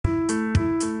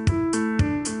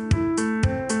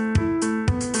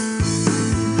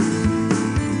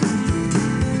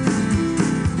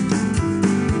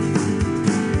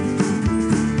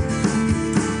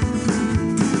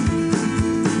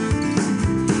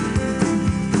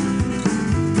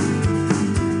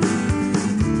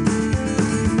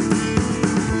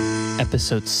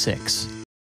Episode 6,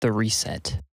 The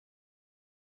Reset.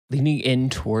 Leaning in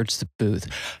towards the booth,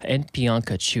 Aunt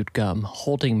Bianca chewed gum,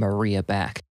 holding Maria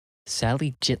back.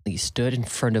 Sally gently stood in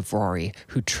front of Rory,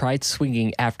 who tried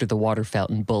swinging after the water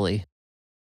fountain bully.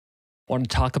 "Want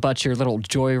to talk about your little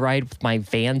joyride with my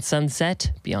van,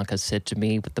 Sunset?" Bianca said to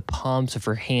me with the palms of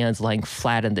her hands lying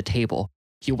flat on the table.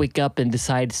 "You wake up and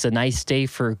decide it's a nice day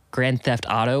for Grand Theft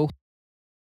Auto?"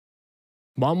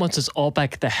 "Mom wants us all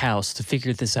back at the house to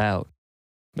figure this out,"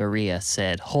 Maria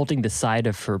said, holding the side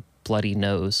of her bloody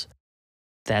nose.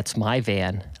 "That's my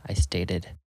van," I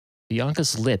stated.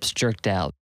 Bianca's lips jerked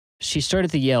out. She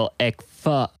started to yell, "Ek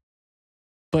fu,"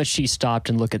 but she stopped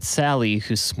and looked at Sally,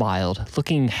 who smiled,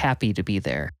 looking happy to be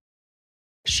there.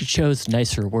 She chose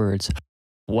nicer words.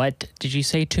 "What did you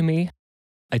say to me?"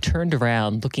 I turned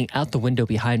around, looking out the window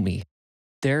behind me.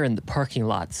 There in the parking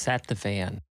lot sat the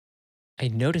van. I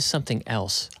noticed something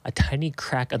else, a tiny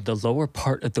crack on the lower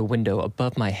part of the window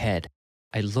above my head.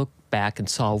 I looked back and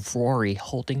saw Rory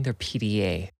holding their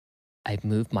PDA. I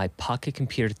moved my pocket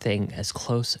computer thing as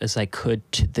close as I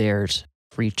could to theirs,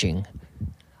 reaching.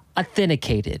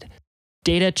 "Authenticated.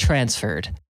 Data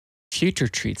transferred. Future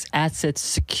Treats assets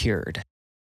secured,"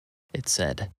 it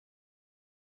said.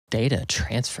 Data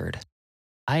transferred.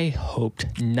 I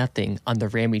hoped nothing on the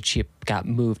Rammy chip got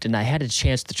moved and I had a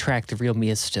chance to track the real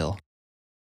Mia still.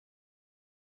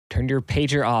 "Turn your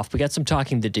pager off, we got some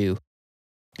talking to do."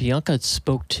 Bianca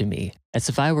spoke to me as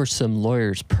if I were some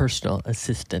lawyer's personal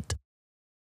assistant.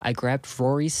 I grabbed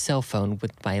Rory's cell phone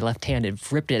with my left hand and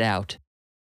ripped it out.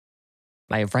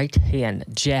 My right hand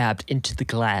jabbed into the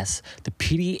glass. The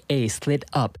PDA slid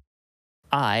up.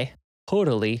 I,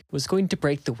 totally, was going to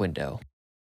break the window.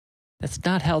 "That's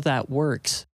not how that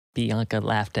works," Bianca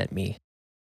laughed at me.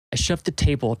 I shoved the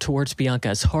table towards Bianca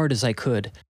as hard as I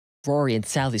could. Rory and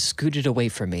Sally scooted away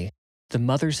from me. The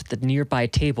mothers at the nearby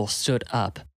table stood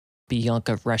up.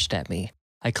 Bianca rushed at me.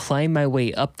 I climbed my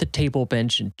way up the table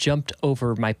bench and jumped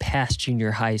over my past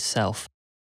junior high self.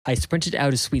 I sprinted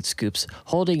out of Sweet Scoops,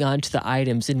 holding on to the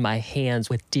items in my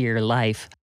hands with dear life.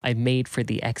 I made for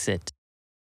the exit.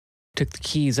 Took the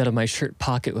keys out of my shirt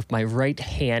pocket with my right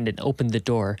hand and opened the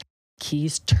door.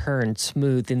 Keys turned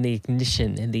smooth in the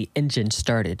ignition and the engine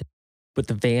started. With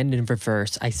the van in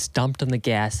reverse, I stomped on the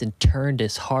gas and turned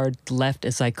as hard left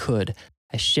as I could.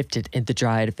 I shifted into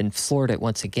drive and floored it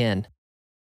once again.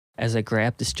 As I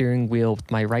grabbed the steering wheel with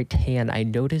my right hand, I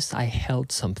noticed I held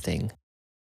something.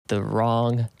 The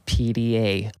wrong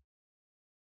PDA.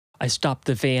 I stopped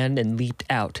the van and leaped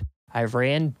out. I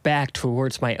ran back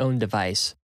towards my own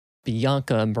device.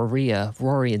 Bianca, Maria,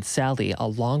 Rory, and Sally,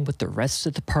 along with the rest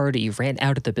of the party, ran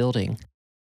out of the building.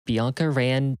 Bianca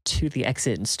ran to the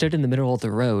exit and stood in the middle of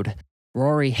the road.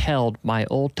 Rory held my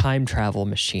old time travel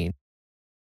machine.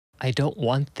 "I don't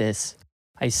want this,"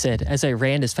 I said as I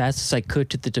ran as fast as I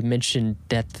could to the Dimension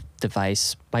Depth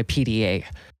device, my PDA.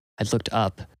 I looked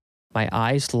up. My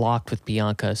eyes locked with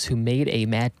Bianca's, who made a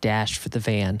mad dash for the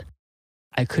van.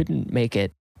 I couldn't make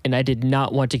it, and I did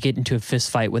not want to get into a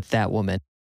fistfight with that woman.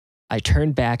 I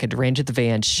turned back and ran to the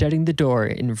van, shutting the door,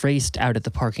 and raced out of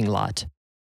the parking lot.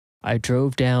 I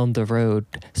drove down the road,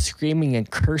 screaming and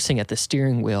cursing at the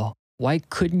steering wheel. "Why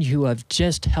couldn't you have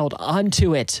just held on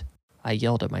to it?" I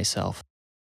yelled at myself.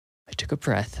 I took a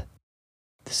breath.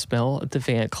 The smell of the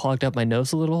van clogged up my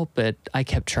nose a little, but I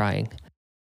kept trying.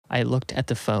 I looked at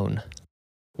the phone.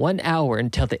 1 hour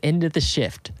until the end of the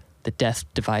shift. The desk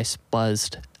device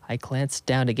buzzed. I glanced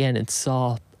down again and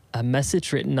saw a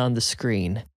message written on the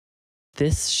screen.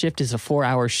 "This shift is a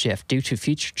 4-hour shift due to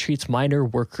Future Treats minor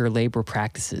worker labor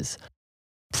practices."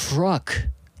 "Pruck!"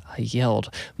 I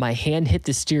yelled. My hand hit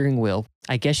the steering wheel.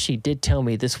 I guess she did tell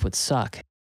me this would suck.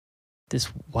 This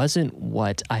wasn't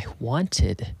what I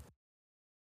wanted.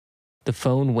 The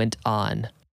phone went on.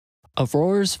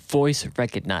 Aurore's voice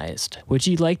recognized. "Would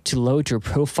you like to load your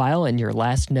profile and your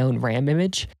last known RAM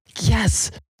image?" "Yes!"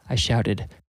 I shouted.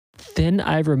 Then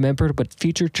I remembered what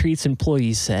Future Treats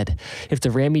employees said. If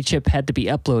the Rammy chip had to be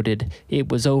uploaded, it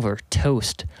was over.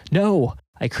 Toast. "No!"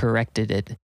 I corrected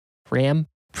it. RAM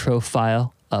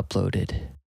profile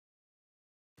uploaded.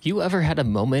 You ever had a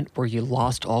moment where you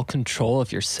lost all control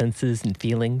of your senses and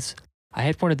feelings? I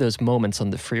had one of those moments on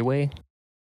the freeway.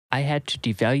 I had to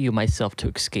devalue myself to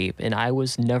escape, and I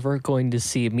was never going to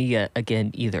see Mia again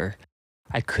either.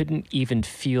 I couldn't even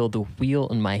feel the wheel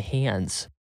in my hands.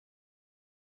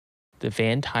 The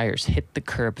van tires hit the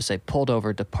curb as I pulled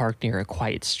over to park near a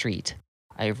quiet street.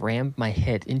 I rammed my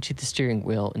head into the steering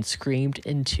wheel and screamed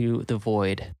into the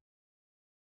void.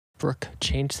 Brooke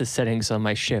changed the settings on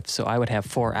my shift so I would have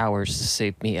 4 hours to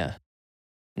save Mia.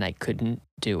 And I couldn't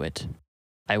do it.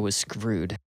 I was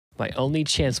screwed. My only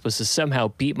chance was to somehow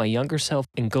beat my younger self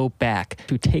and go back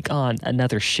to take on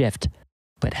another shift.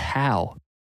 But how?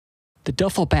 "The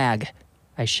duffel bag!"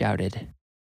 I shouted.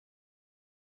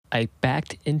 I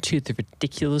backed into the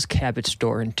ridiculous cabbage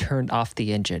store and turned off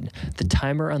the engine. The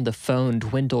timer on the phone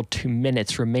dwindled to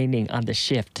minutes remaining on the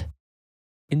shift.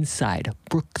 Inside,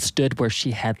 Brooke stood where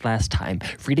she had last time,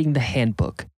 reading the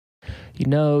handbook. "You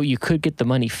know, you could get the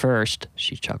money first,"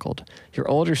 she chuckled. "Your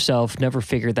older self never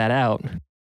figured that out.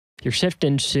 You're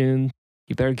shifting soon.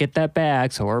 You better get that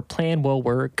bag so our plan will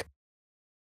work."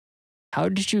 "How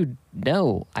did you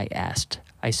know?" I asked.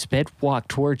 I sped walk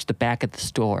towards the back of the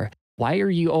store. "Why are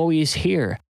you always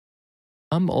here?"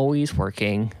 "I'm always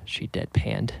working," she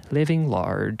deadpanned, "living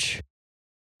large."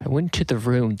 I went to the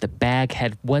room the bag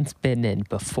had once been in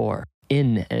before.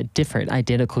 In a different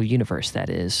identical universe, that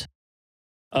is.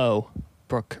 "Oh,"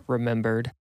 Brooke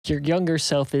remembered. "Your younger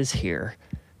self is here."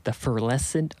 The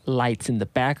fluorescent lights in the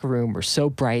back room were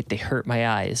so bright they hurt my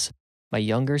eyes. My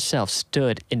younger self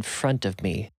stood in front of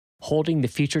me, holding the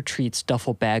Future Treats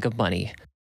duffel bag of money.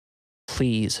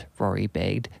 "Please," Rory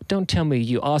begged, "don't tell me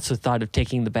you also thought of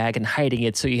taking the bag and hiding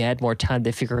it so you had more time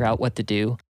to figure out what to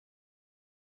do."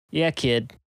 "Yeah,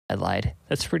 kid," I lied.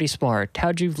 "That's pretty smart.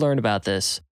 How'd you learn about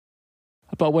this?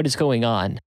 About what is going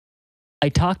on?" "I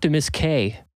talked to Miss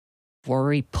K."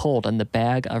 Rory pulled on the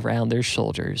bag around their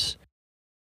shoulders.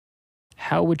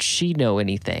 "How would she know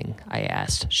anything?" I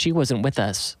asked. "She wasn't with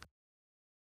us."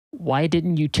 "Why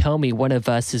didn't you tell me one of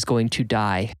us is going to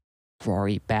die?"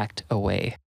 Rory backed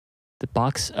away. The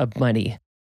box of money.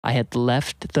 I had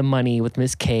left the money with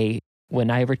Miss K when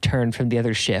I returned from the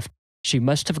other shift. She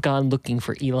must have gone looking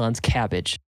for Elon's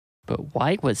cabbage. But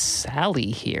why was Sally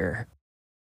here?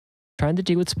 "Trying to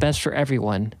do what's best for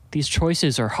everyone. These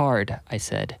choices are hard," I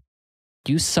said.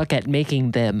 "You suck at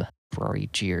making them," Rory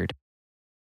jeered.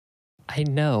 "I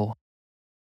know.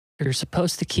 You're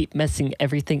supposed to keep messing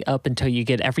everything up until you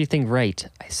get everything right,"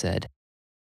 I said.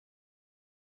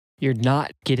 "You're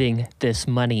not getting this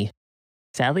money."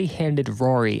 Sally handed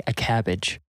Rory a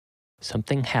cabbage.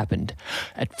 Something happened.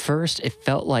 At first, it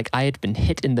felt like I had been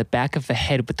hit in the back of the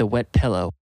head with a wet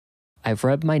pillow. I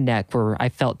rubbed my neck where I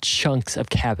felt chunks of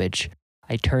cabbage.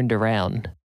 I turned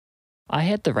around. I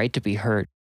had the right to be hurt.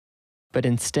 But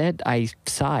instead, I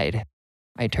sighed.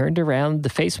 I turned around to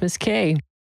face Miss K,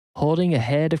 holding a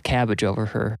head of cabbage over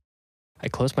her. I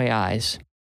closed my eyes.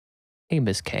 "Hey,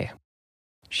 Miss K."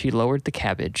 She lowered the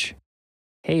cabbage.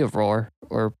 "Hey, Aurore,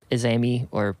 or Izami,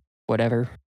 or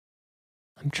whatever.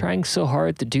 I'm trying so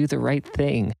hard to do the right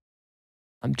thing.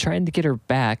 I'm trying to get her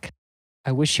back.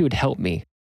 I wish you would help me.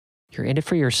 You're in it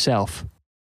for yourself.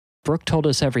 Brooke told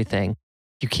us everything.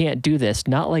 You can't do this,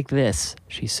 not like this,"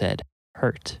 she said,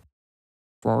 hurt.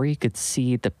 Rory could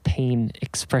see the pain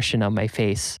expression on my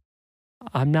face.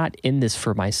 "I'm not in this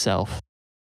for myself."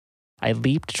 I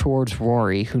leaped towards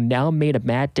Rory, who now made a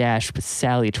mad dash with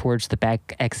Sally towards the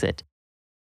back exit.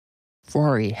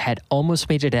 Rory had almost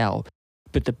made it out,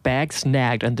 but the bag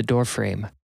snagged on the doorframe.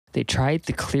 They tried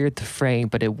to clear the frame,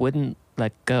 but it wouldn't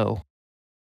let go.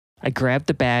 I grabbed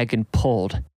the bag and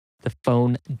pulled. The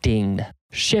phone dinged.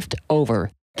 "Shift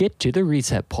over. Get to the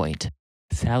reset point."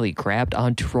 Sally grabbed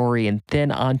onto Rory and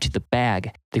then onto the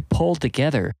bag. They pulled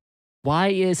together. "Why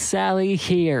is Sally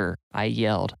here?" I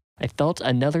yelled. I felt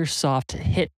another soft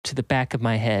hit to the back of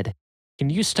my head. "Can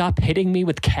you stop hitting me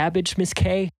with cabbage, Miss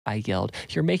K?" I yelled.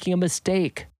 "You're making a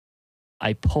mistake."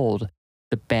 I pulled.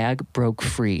 The bag broke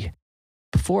free.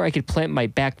 Before I could plant my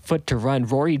back foot to run,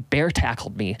 Rory bear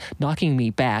tackled me, knocking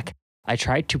me back. I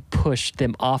tried to push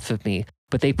them off of me,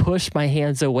 but they pushed my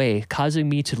hands away, causing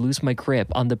me to lose my grip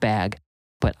on the bag.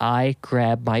 But I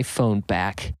grabbed my phone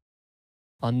back.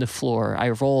 On the floor,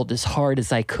 I rolled as hard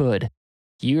as I could.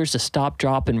 Years of stop,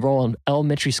 drop, and roll in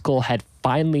elementary school had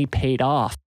finally paid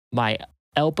off. My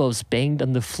elbows banged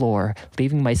on the floor,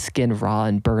 leaving my skin raw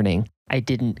and burning. I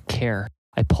didn't care.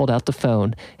 I pulled out the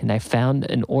phone, and I found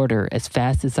an order as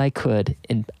fast as I could,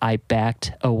 and I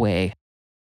backed away.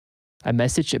 A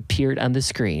message appeared on the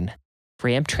screen.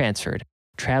 RAM transferred.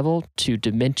 Travel to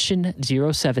dimension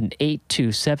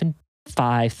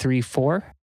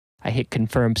 078275534. I hit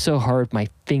confirm so hard my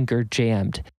finger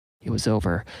jammed. It was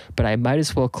over, but I might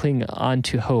as well cling on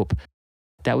to hope.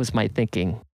 That was my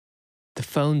thinking. The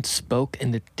phone spoke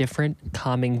in a different,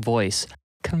 calming voice.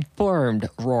 "Confirmed,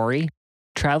 Rory.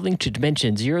 Traveling to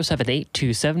dimension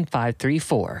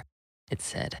 078275534, it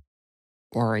said.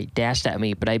 Rory dashed at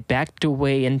me, but I backed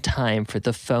away in time for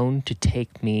the phone to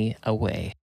take me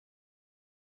away.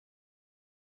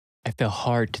 I fell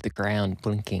hard to the ground,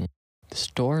 blinking. The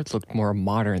store looked more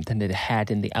modern than it had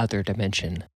in the other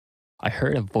dimension. I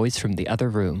heard a voice from the other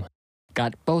room.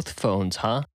 "Got both phones,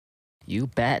 huh?" You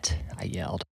bet, I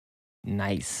yelled.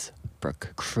 Nice,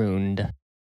 Brooke crooned.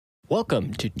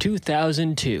 Welcome to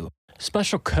 2002.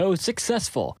 Special code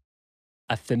successful.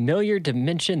 A familiar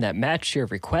dimension that matched your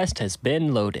request has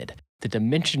been loaded. The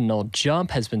dimensional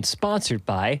jump has been sponsored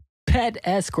by Pet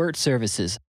Escort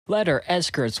Services. Let our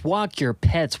escorts walk your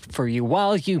pets for you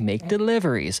while you make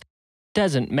deliveries.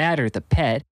 Doesn't matter the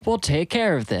pet, we'll take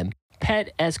care of them.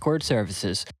 Pet Escort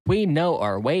Services. We know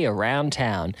our way around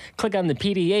town. Click on the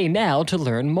PDA now to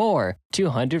learn more.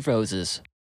 200 roses.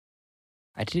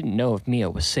 I didn't know if Mia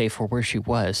was safe or where she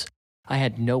was. I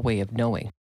had no way of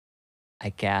knowing. I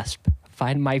gasped,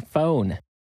 "Find my phone."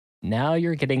 "Now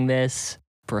you're getting this,"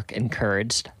 Brooke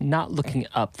encouraged, not looking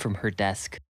up from her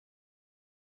desk.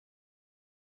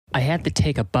 I had to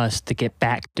take a bus to get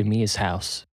back to Mia's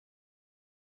house.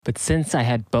 But since I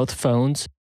had both phones,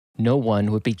 no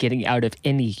one would be getting out of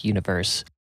any universe.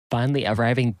 Finally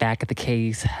arriving back at the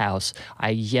K's house, I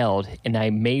yelled and I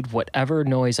made whatever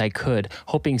noise I could,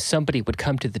 hoping somebody would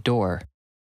come to the door.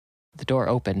 The door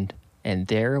opened, and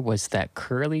there was that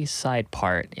curly side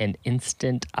part, an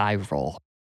instant eye roll.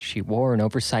 She wore an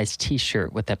oversized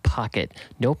t-shirt with a pocket,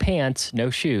 no pants, no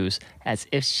shoes, as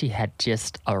if she had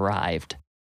just arrived.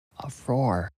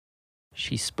 Aurore.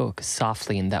 She spoke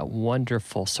softly in that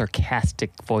wonderful,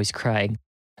 sarcastic voice, crying,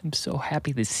 "I'm so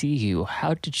happy to see you.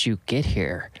 How did you get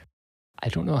here?" "I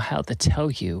don't know how to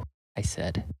tell you," I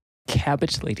said.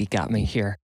 "Cabbage Lady got me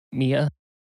here. Mia,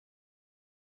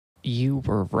 you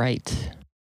were right.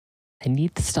 I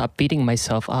need to stop beating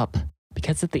myself up,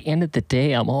 because at the end of the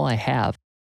day, I'm all I have,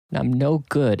 and I'm no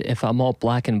good if I'm all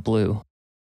black and blue.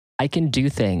 I can do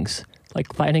things,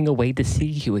 like finding a way to see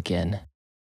you again.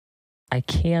 I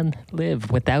can live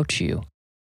without you,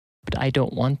 but I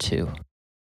don't want to.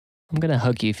 I'm gonna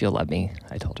hug you if you'll let me,"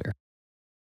 I told her.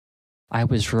 "I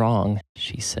was wrong,"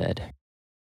 she said.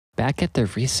 "Back at the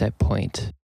reset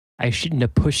point, I shouldn't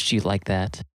have pushed you like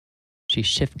that." She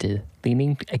shifted,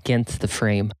 leaning against the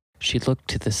frame. She looked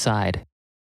to the side.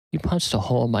 "You punched a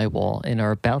hole in my wall and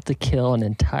are about to kill an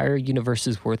entire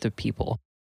universe's worth of people.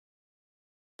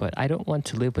 But I don't want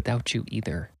to live without you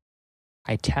either."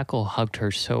 I tackle-hugged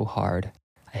her so hard.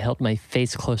 I held my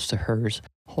face close to hers,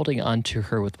 holding on to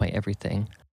her with my everything.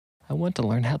 "I want to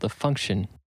learn how to function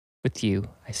with you,"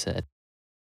 I said.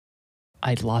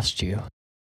 "I'd lost you.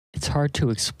 It's hard to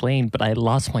explain, but I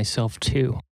lost myself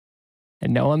too.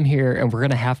 And now I'm here and we're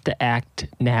going to have to act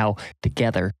now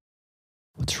together."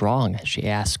 "What's wrong?" she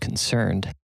asked,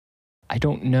 concerned. "I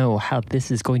don't know how this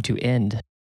is going to end,"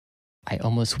 I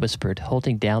almost whispered,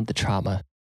 holding down the trauma.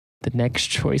 "The next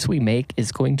choice we make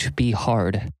is going to be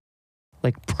hard,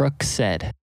 like Brooke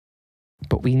said.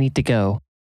 But we need to go,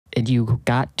 and you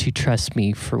got to trust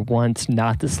me for once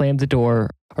not to slam the door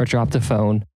or drop the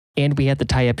phone, and we had to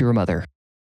tie up your mother."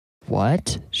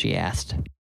 "What?" she asked.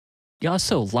 "You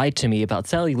also lied to me about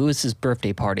Sally Lewis's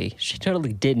birthday party. She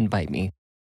totally did invite me."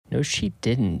 "No, she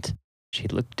didn't." She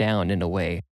looked down and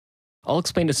away. "I'll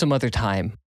explain it some other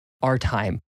time. Our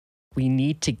time. We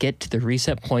need to get to the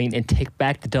reset point and take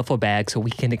back the duffel bag so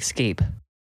we can escape."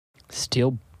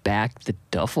 "Steal back the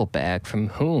duffel bag? From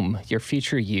whom? Your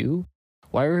future you?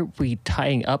 Why are we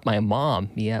tying up my mom?"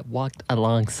 Mia walked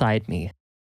alongside me.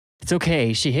 "It's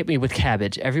okay, she hit me with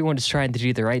cabbage. Everyone is trying to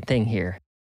do the right thing here."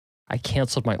 I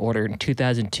canceled my order in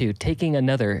 2002, taking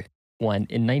another one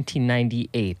in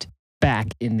 1998,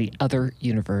 back in the other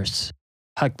universe.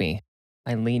 "Hug me."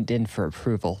 I leaned in for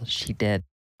approval. She did.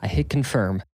 I hit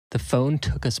confirm. The phone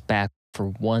took us back for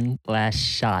one last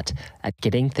shot at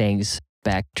getting things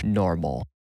back to normal.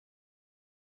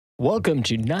 Welcome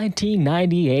to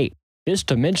 1998. This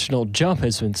dimensional jump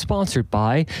has been sponsored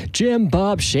by Jim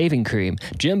Bob Shaving Cream.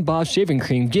 Jim Bob Shaving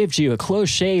Cream gives you a close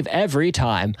shave every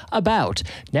time. About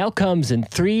now comes in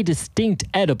 3 distinct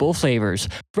edible flavors: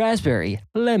 raspberry,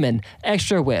 lemon,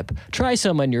 extra whip. Try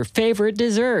some on your favorite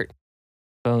dessert.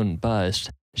 Phone buzzed.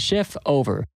 "Shift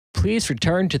over. Please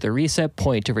return to the reset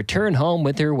point to return home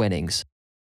with your winnings."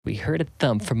 We heard a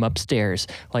thump from upstairs,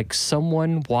 like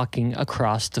someone walking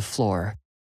across the floor.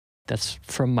 "That's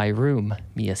from my room,"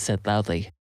 Mia said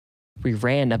loudly. We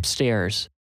ran upstairs.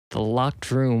 The locked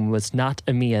room was not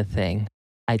a Mia thing.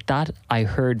 I thought I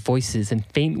heard voices and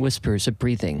faint whispers of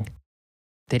breathing.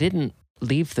 "They didn't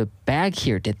leave the bag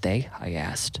here, did they?" I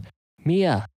asked.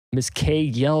 "Mia," Miss K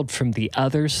yelled from the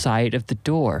other side of the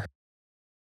door.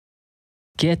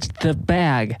 "Get the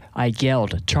bag," I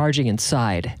yelled, charging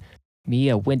inside.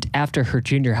 Mia went after her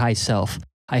junior high self.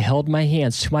 I held my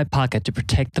hands to my pocket to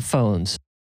protect the phones.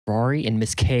 Rory and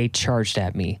Miss K charged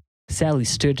at me. Sally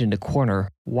stood in a corner,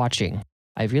 watching.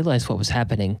 I realized what was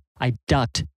happening. I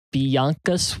ducked.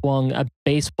 Bianca swung a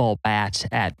baseball bat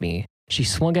at me. She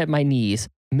swung at my knees,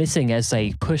 missing as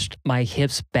I pushed my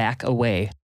hips back away.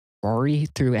 Rory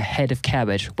threw a head of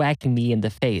cabbage, whacking me in the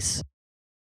face.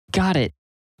 Got it,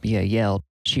 Mia yelled.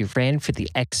 She ran for the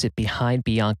exit behind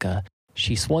Bianca.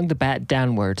 She swung the bat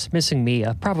downwards, missing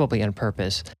Mia, probably on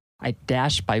purpose. I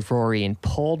dashed by Rory and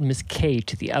pulled Miss K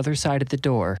to the other side of the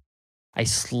door. I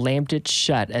slammed it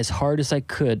shut as hard as I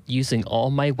could, using all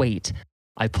my weight.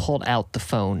 I pulled out the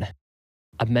phone.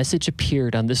 A message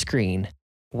appeared on the screen.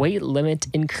 Weight limit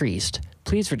increased.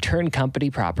 Please return company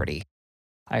property.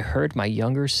 I heard my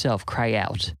younger self cry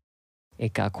out.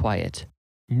 It got quiet.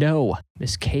 No!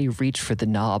 Miss K reached for the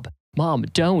knob. Mom,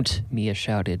 don't! Mia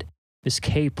shouted. Miss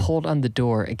K pulled on the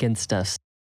door against us.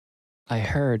 I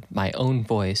heard my own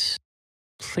voice.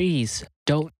 Please,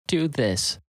 don't do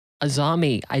this.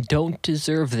 Azami, I don't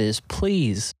deserve this,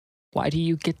 please. Why do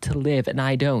you get to live and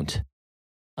I don't?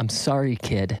 I'm sorry,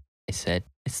 kid, I said.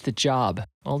 It's the job.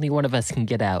 Only one of us can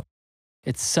get out.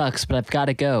 It sucks, but I've got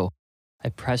to go. I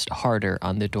pressed harder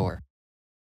on the door.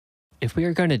 If we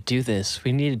are going to do this,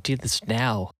 we need to do this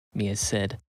now, Mia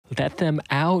said. Let them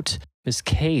out, Miss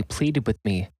K pleaded with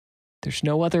me. There's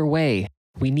no other way.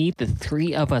 We need the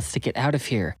three of us to get out of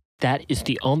here. That is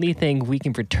the only thing we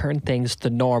can return things to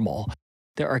normal.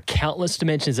 There are countless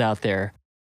dimensions out there.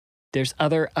 There's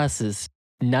other us's.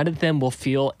 None of them will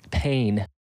feel pain.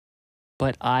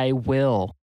 But I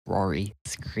will, Rory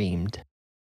screamed.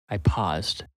 I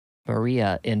paused.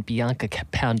 Maria and Bianca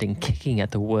kept pounding, kicking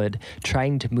at the wood,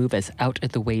 trying to move us out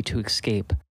of the way to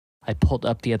escape. I pulled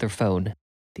up the other phone.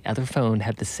 The other phone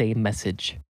had the same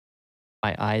message.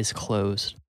 My eyes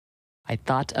closed. I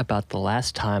thought about the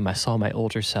last time I saw my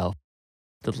older self,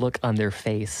 the look on their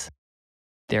face.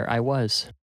 There I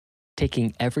was,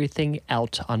 taking everything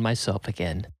out on myself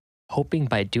again, hoping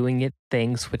by doing it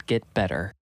things would get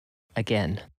better.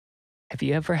 Again. Have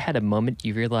you ever had a moment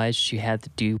you realized you had to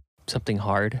do something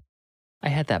hard? I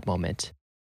had that moment.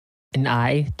 And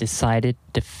I decided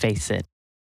to face it.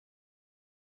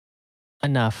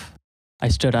 Enough. I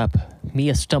stood up.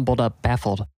 Mia stumbled up,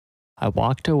 baffled. I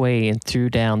walked away and threw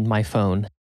down my phone.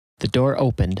 The door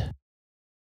opened.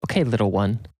 Okay, little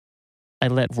one. I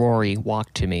let Rory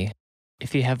walk to me.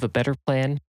 If you have a better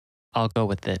plan, I'll go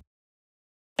with it.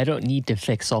 I don't need to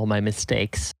fix all my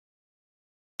mistakes.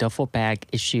 Duffel bag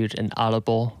issued an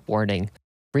audible warning.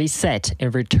 Reset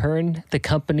and return the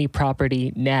company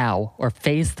property now or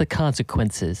face the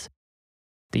consequences.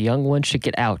 The young ones should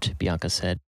get out, Bianca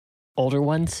said. Older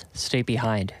ones, stay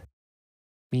behind.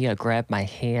 Mia grabbed my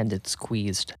hand and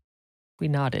squeezed. We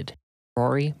nodded.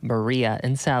 Rory, Maria,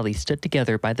 and Sally stood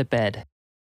together by the bed.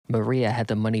 Maria had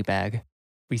the money bag.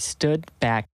 We stood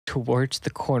back towards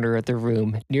the corner of the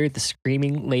room near the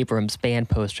screaming Labrams band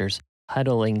posters,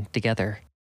 huddling together.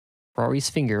 Rory's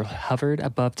finger hovered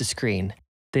above the screen.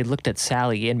 They looked at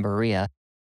Sally and Maria.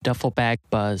 Duffel bag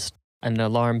buzzed. An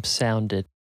alarm sounded.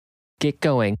 Get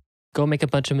going. Go make a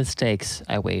bunch of mistakes,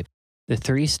 I waved. The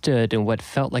three stood in what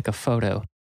felt like a photo.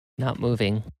 Not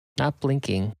moving, not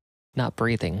blinking, not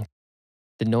breathing.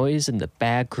 The noise in the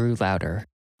bag grew louder.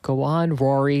 Go on,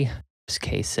 Rory, Miss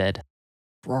K said.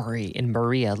 Rory and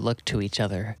Maria looked to each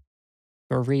other.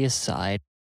 Maria sighed.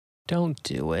 Don't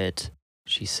do it,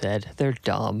 she said. They're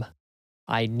dumb.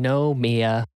 I know,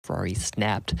 Mia, Rory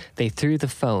snapped. They threw the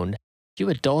phone. You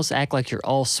adults act like you're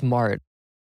all smart.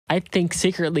 I think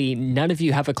secretly none of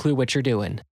you have a clue what you're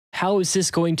doing. How is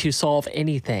this going to solve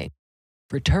anything?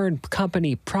 Return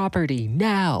company property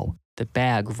now, the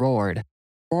bag roared.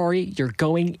 Rory, you're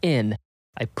going in.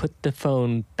 I put the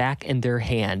phone back in their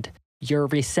hand. You're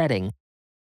resetting.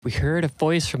 We heard a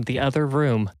voice from the other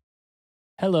room.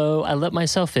 Hello, I let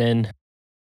myself in.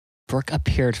 Brooke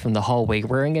appeared from the hallway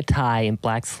wearing a tie and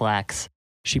black slacks.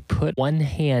 She put one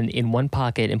hand in one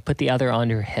pocket and put the other on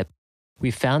her hip. We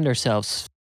found ourselves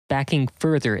backing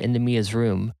further into Mia's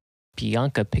room.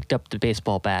 Bianca picked up the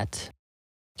baseball bat.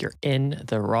 You're in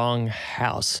the wrong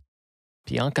house.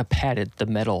 Bianca patted the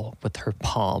metal with her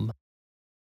palm.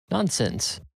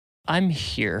 Nonsense. I'm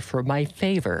here for my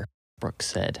favor, Brooke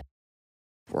said.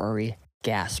 Rory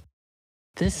gasped.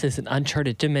 This is an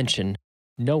uncharted dimension.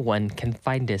 No one can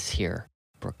find us here,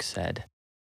 Brooke said.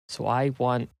 So I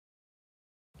want...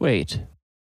 Wait.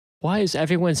 Why is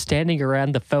everyone standing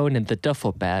around the phone in the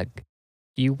duffel bag?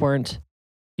 You weren't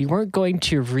going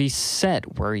to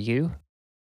reset, were you?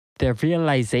 The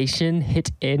realization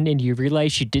hit in and you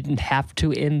realized you didn't have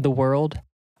to end the world?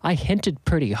 I hinted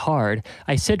pretty hard.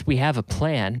 I said we have a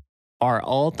plan. Are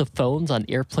all the phones on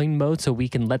airplane mode so we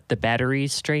can let the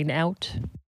batteries strain out?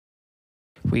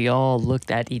 We all looked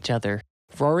at each other.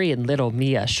 Rory and little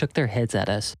Mia shook their heads at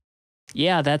us.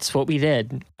 Yeah, that's what we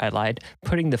did, I lied,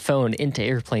 putting the phone into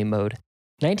airplane mode.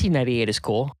 1998 is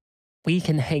cool. We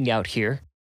can hang out here.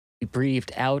 We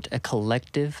breathed out a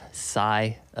collective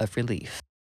sigh of relief.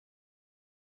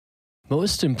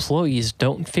 Most employees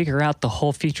don't figure out the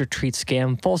whole Future Treat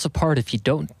scam falls apart if you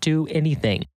don't do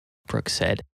anything, Brooke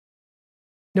said.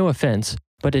 No offense,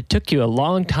 but it took you a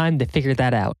long time to figure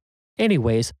that out.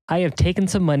 Anyways, I have taken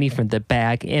some money from the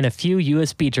bag and a few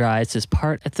USB drives as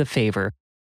part of the favor.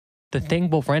 The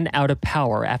thing will run out of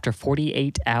power after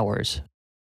 48 hours.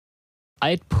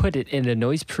 I'd put it in a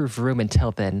noise-proof room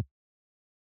until then.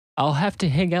 I'll have to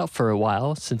hang out for a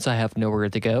while since I have nowhere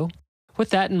to go.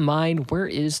 With that in mind, where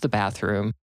is the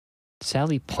bathroom?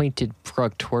 Sally pointed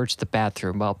Brooke towards the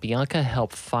bathroom while Bianca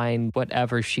helped find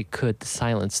whatever she could to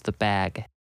silence the bag.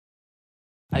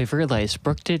 I realized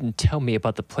Brooke didn't tell me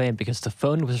about the plan because the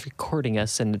phone was recording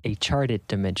us in a charted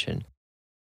dimension.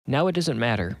 Now it doesn't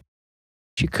matter.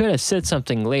 She could have said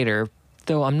something later,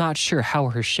 though I'm not sure how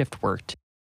her shift worked.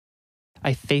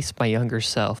 I faced my younger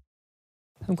self.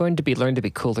 I'm going to learn to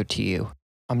be cooler to you.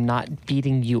 I'm not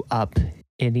beating you up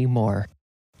anymore.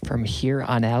 From here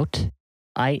on out,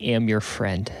 I am your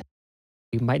friend.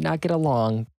 We might not get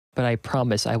along, but I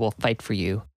promise I will fight for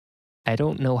you. I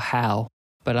don't know how,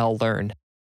 but I'll learn.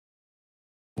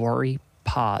 Rory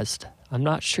paused. I'm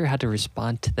not sure how to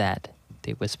respond to that,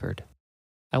 they whispered.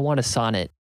 I want a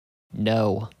sonnet.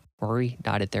 No, Rory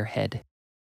nodded their head.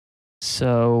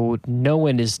 So, no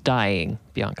one is dying,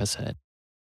 Bianca said.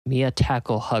 Mia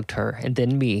hugged her, and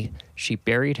then me. She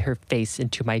buried her face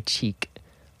into my cheek.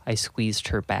 I squeezed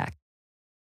her back.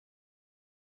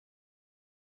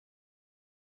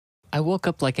 I woke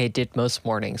up like I did most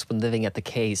mornings when living at the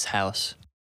K's house.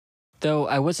 Though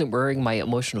I wasn't wearing my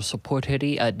emotional support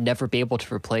hoodie I'd never be able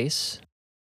to replace.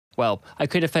 Well, I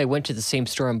could if I went to the same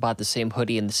store and bought the same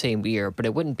hoodie in the same year, but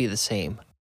it wouldn't be the same.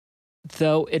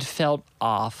 Though it felt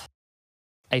off.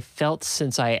 I felt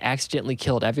since I accidentally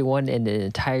killed everyone in an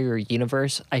entire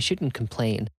universe, I shouldn't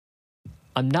complain.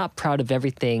 I'm not proud of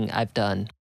everything I've done.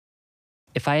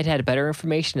 If I had had better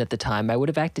information at the time, I would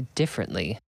have acted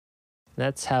differently.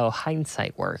 That's how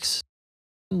hindsight works.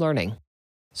 I'm learning.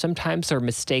 Sometimes our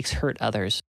mistakes hurt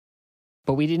others.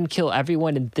 But we didn't kill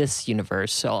everyone in this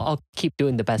universe, so I'll keep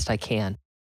doing the best I can.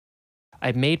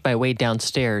 I made my way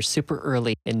downstairs super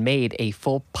early and made a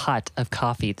full pot of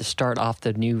coffee to start off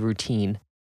the new routine.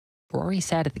 Rory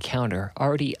sat at the counter,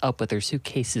 already up with her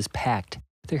suitcases packed,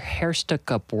 with her hair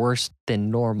stuck up worse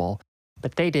than normal,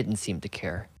 but they didn't seem to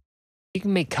care. You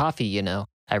can make coffee, you know,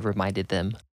 I reminded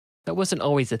them. That wasn't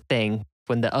always a thing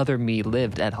when the other me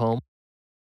lived at home.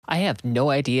 I have no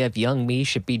idea if young me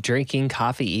should be drinking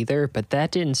coffee either, but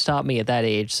that didn't stop me at that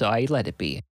age, so I let it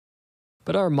be.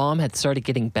 But our mom had started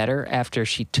getting better after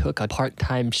she took a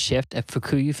part-time shift at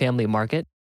Fukuyu Family Market.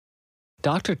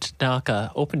 Dr.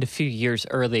 Tanaka opened a few years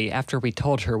early after we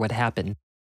told her what happened.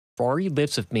 Rory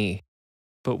lives with me,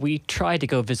 but we try to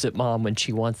go visit Mom when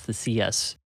she wants to see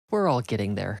us. We're all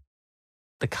getting there.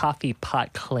 The coffee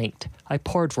pot clanked. I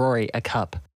poured Rory a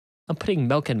cup. I'm putting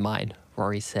milk in mine,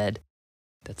 Rory said.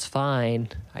 That's fine,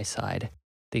 I sighed.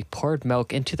 They poured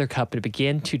milk into their cup and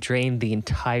began to drain the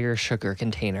entire sugar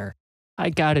container. I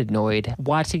got annoyed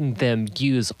watching them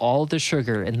use all the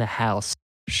sugar in the house.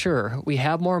 Sure, we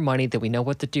have more money than we know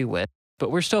what to do with,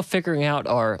 but we're still figuring out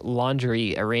our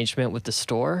laundry arrangement with the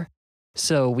store,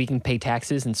 so we can pay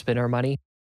taxes and spend our money.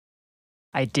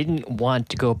 I didn't want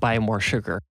to go buy more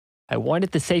sugar. I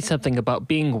wanted to say something about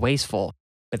being wasteful,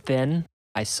 but then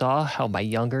I saw how my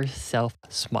younger self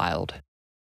smiled.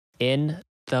 In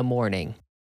the morning,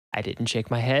 I didn't shake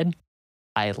my head.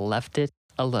 I left it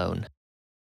alone.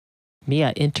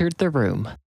 Mia entered the room.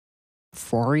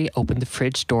 Rory opened the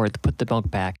fridge door to put the milk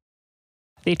back.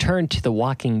 They turned to the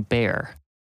walking bear.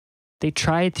 They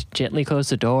tried to gently close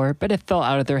the door, but it fell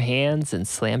out of their hands and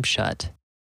slammed shut.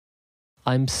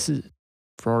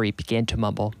 Rory began to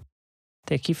mumble.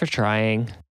 Thank you for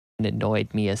trying, an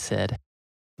annoyed Mia said.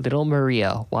 Little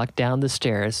Maria walked down the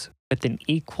stairs with an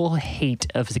equal hate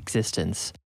of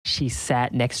existence. She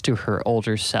sat next to her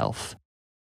older self.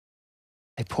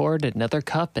 I poured another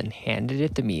cup and handed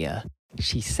it to Mia.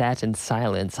 She sat in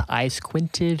silence, eyes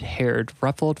squinted, hair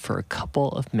ruffled for a couple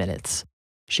of minutes.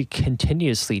 She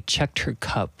continuously checked her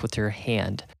cup with her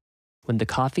hand. When the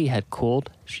coffee had cooled,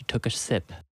 she took a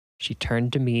sip. She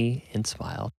turned to me and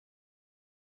smiled.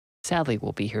 Sally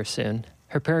will be here soon.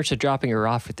 Her parents are dropping her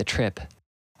off at the trip.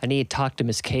 I need to talk to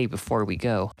Miss K before we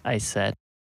go, I said.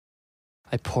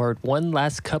 I poured one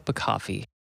last cup of coffee.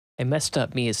 I messed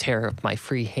up Mia's hair with my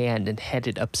free hand and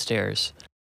headed upstairs.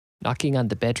 Knocking on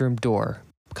the bedroom door,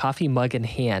 coffee mug in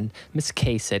hand, Miss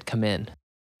K said, come in.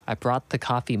 I brought the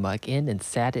coffee mug in and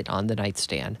sat it on the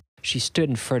nightstand. She stood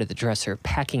in front of the dresser,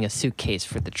 packing a suitcase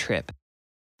for the trip.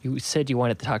 You said you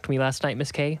wanted to talk to me last night,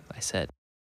 Miss K? I said.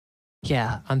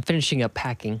 Yeah, I'm finishing up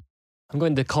packing. I'm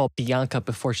going to call Bianca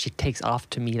before she takes off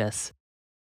to meet us.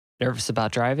 Nervous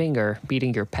about driving or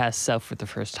meeting your past self for the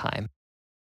first time?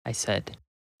 I said.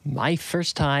 My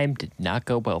first time did not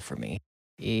go well for me.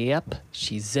 Yep,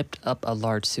 she zipped up a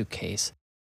large suitcase.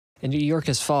 And New York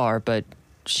is far, but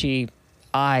she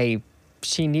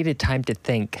needed time to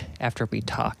think after we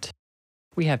talked.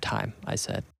 We have time, I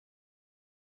said.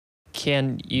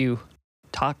 Can you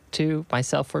talk to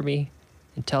myself for me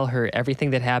and tell her everything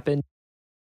that happened?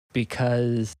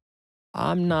 Because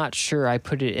I'm not sure I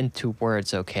put it into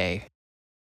words okay.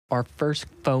 Our first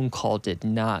phone call did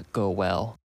not go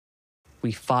well.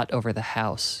 We fought over the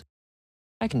house.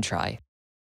 I can try.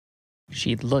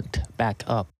 She looked back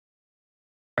up.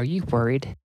 Are you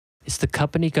worried? Is the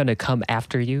company going to come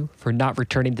after you for not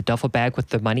returning the duffel bag with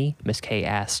the money? Miss K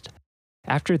asked.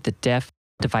 After the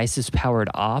devices powered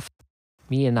off,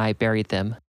 me and I buried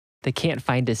them. They can't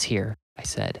find us here, I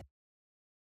said.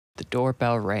 The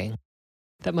doorbell rang.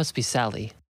 That must be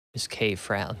Sally. Miss K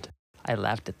frowned. I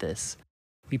laughed at this.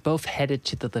 We both headed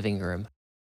to the living room.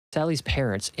 Sally's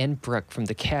parents and Brooke from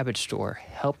the cabbage store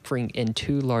helped bring in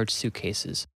 2 large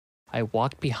suitcases. I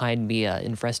walked behind Mia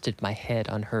and rested my head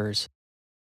on hers.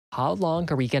 How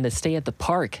long are we going to stay at the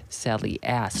park? Sally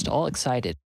asked, all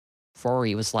excited.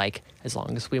 Rory was like, as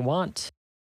long as we want.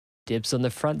 Dibs on the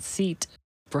front seat.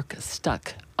 Brooke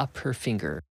stuck up her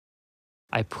finger.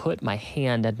 I put my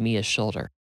hand on Mia's shoulder.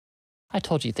 I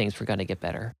told you things were going to get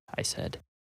better, I said.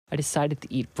 I decided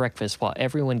to eat breakfast while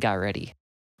everyone got ready.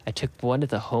 I took one of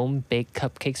the home-baked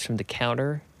cupcakes from the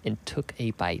counter and took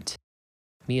a bite.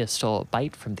 Mia stole a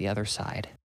bite from the other side.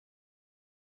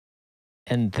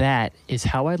 And that is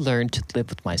how I learned to live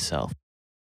with myself.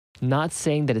 Not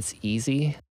saying that it's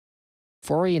easy.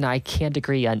 Rory and I can't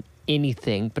agree on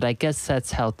anything, but I guess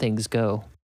that's how things go.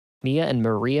 Mia and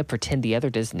Maria pretend the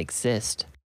other doesn't exist.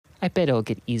 I bet it'll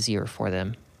get easier for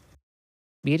them.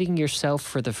 Meeting yourself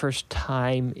for the first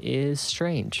time is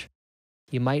strange.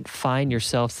 You might find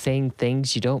yourself saying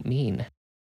things you don't mean.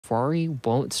 Rory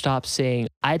won't stop saying,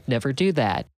 I'd never do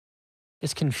that.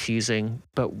 It's confusing,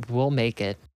 but we'll make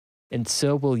it. And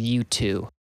so will you too.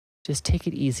 Just take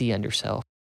it easy on yourself.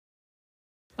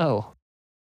 Oh,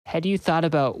 had you thought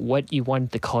about what you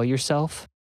wanted to call yourself?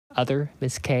 Other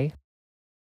Miss K?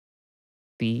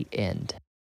 The end.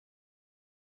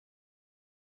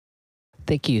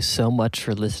 Thank you so much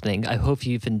for listening. I hope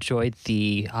you've enjoyed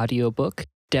the audiobook.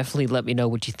 Definitely let me know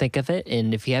what you think of it,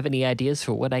 and if you have any ideas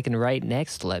for what I can write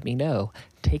next, let me know.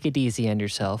 Take it easy on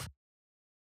yourself.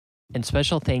 And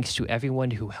special thanks to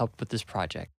everyone who helped with this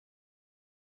project.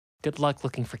 Good luck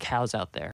looking for cows out there.